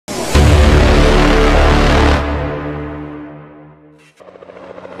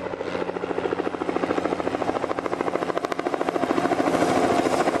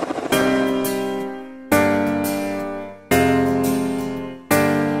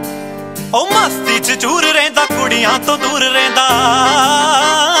ओ मस्ती च चूर रहिंदा कुड़ियां तो दूर रहिंदा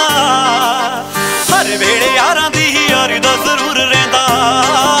हर वेले यारां दी यारी दा जरूर रहिंदा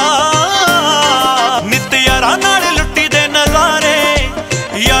नित यारां नाल लुट्टी दे नज़ारे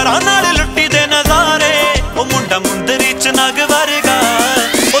यारां नाल लुट्टी दे नज़ारे ओ मुंडा मुंदरी च नग वर्गा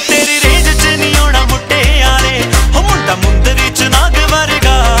ओ तेरी रेंज च नहीं आउणा मुट्टे यारे ओ मुंडा मुंदरी च नग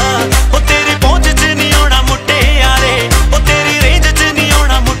वर्गा ओ तेरी पहुंच च नहीं आउणा मुट्टे यारे ओ तेरी रेंज च नहीं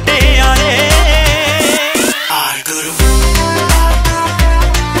आउणा मुट्टे यारे आर गुरु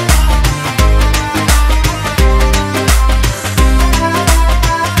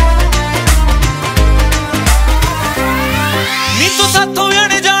नी तू साथों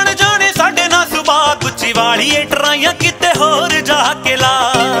अनजान जाने साडे ना सुबह गुच्ची वाली ट्राइयां किते होर जाके ला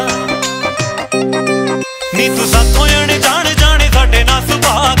नी तू साथों अनजान जाने साडे ना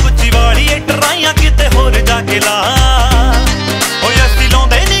सुबह गुच्ची वाली ट्राइयां किते होर जाके ला ओ असीं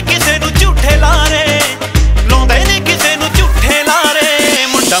लाउंदे नी किसे नूं झूठे लारे लाउंदे नी किसे नूं झूठे लारे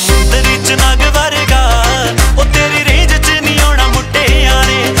मुंडा मुंदरी च नग वर्गा ओ तेरी रेंज च नहीं आउणा मुट्टे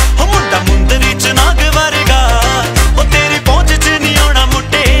यारे ओ मुंडा मुंदरी च नग वर्गा ओ तेरी पहुंच च नहीं आउणा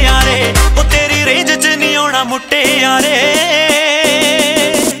मुट्टे यारे ओ तेरी रेंज च नहीं आउणा मुट्टे यारे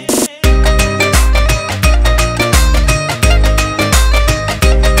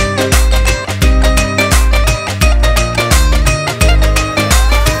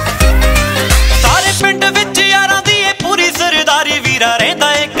सारे पिंड विच यारां दी ए पूरी सरदारी वीरा रहिंदा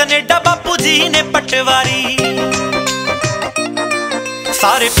ए कनेडा बापू जी ने पटवारी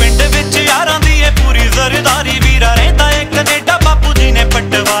सारे पिंड विच यारां दी ए पूरी सरदारी वीरा रहिंदा ए कनेडा बापू जी ने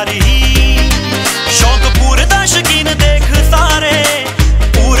पटवारी शौक पूर दा शकीन देख सारे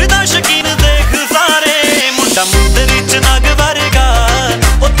पूर दा शकीन देख सारे मुंडा मुंदरी च नग वर्गा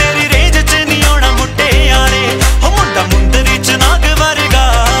ओ तेरी रेंज च नहीं आउणा मुट्टे यारे ओ मुंडा मुंदरी च नग वर्गा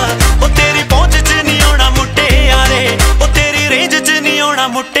ओ तेरी पहुंच च नहीं आउणा मुट्टे यारे ओ तेरी रेंज च नहीं आउणा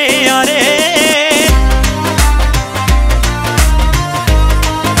मुट्टे यारे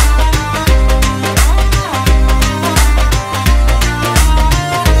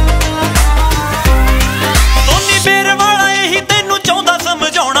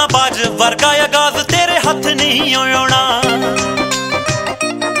वर्गा आगाज तेरे हथ नहीं आउणा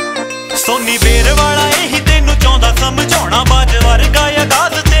सोनी बेर वाला यही तेनू चाहुंदा समझाउणा बाज वर्गा आगाज